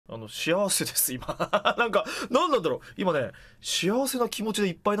幸せです、今。なんか、なんなんだろう。今ね、幸せな気持ちで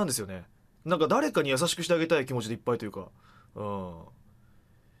いっぱいなんですよね。なんか誰かに優しくしてあげたい気持ちでいっぱいというか、うん。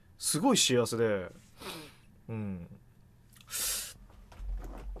すごい幸せで、うん。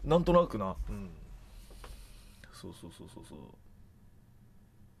なんとなくな。うん。そうそうそうそうそう。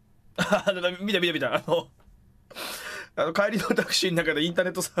見た見た見た。帰りのタクシーの中でインター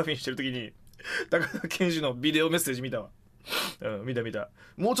ネットサーフィンしてる時に、高田健志のビデオメッセージ見たわ。うん、見た見た。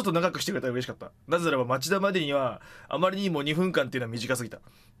もうちょっと長くしてくれたら嬉しかった。なぜならば町田までには、あまりにも2分間っていうのは短すぎた。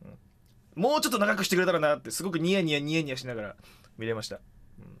うん、もうちょっと長くしてくれたらなって、すごくニヤニヤニヤニヤしながら見れました。う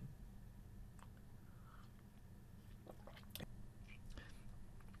ん、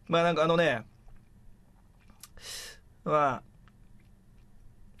まあなんかまあ、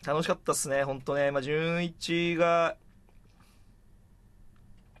楽しかったっすね、ほんとね。まあ、純一が、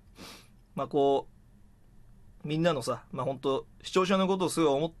まあこう、みんなのさ、まあ本当視聴者のことをす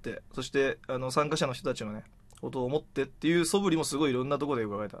ごい思って、そして参加者の人たちのね、ことを思ってっていう素振りもすごいいろんなところで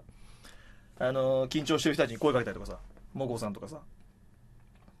伺えた。緊張してる人たちに声かけたりとかさ、もこさんとかさ、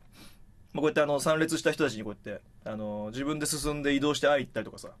まあ、こうやって参列した人たちにこうやって、自分で進んで移動して会い行ったり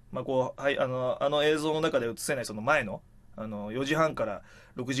とかさ、まあこう、はい、映像の中で映せないその前の、4時半から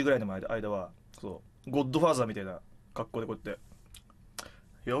6時ぐらいの間は、そう、ゴッドファーザーみたいな格好でこうやって、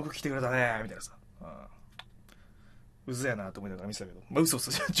よく来てくれたねみたいなさ、うずやなと思いながら見てたけど、まあ嘘っす。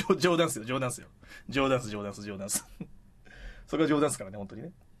冗談っすよ、冗談っすよ。冗談っす、冗談っす、冗談っす。それは冗談っすからね、本当に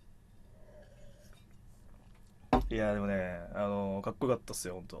ね。いやでもね、かっこよかったっす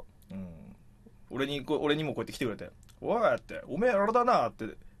よ、本当。うん。俺にもこうやって来てくれて、おいって、おめえあれだなって、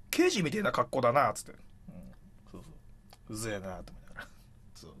刑事みたいな格好だなっつって。うん、そうそう。うぜえなと思いながら。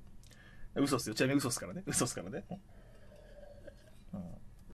そう。嘘っすよ。ちなみに嘘っすからね。嘘っすからね。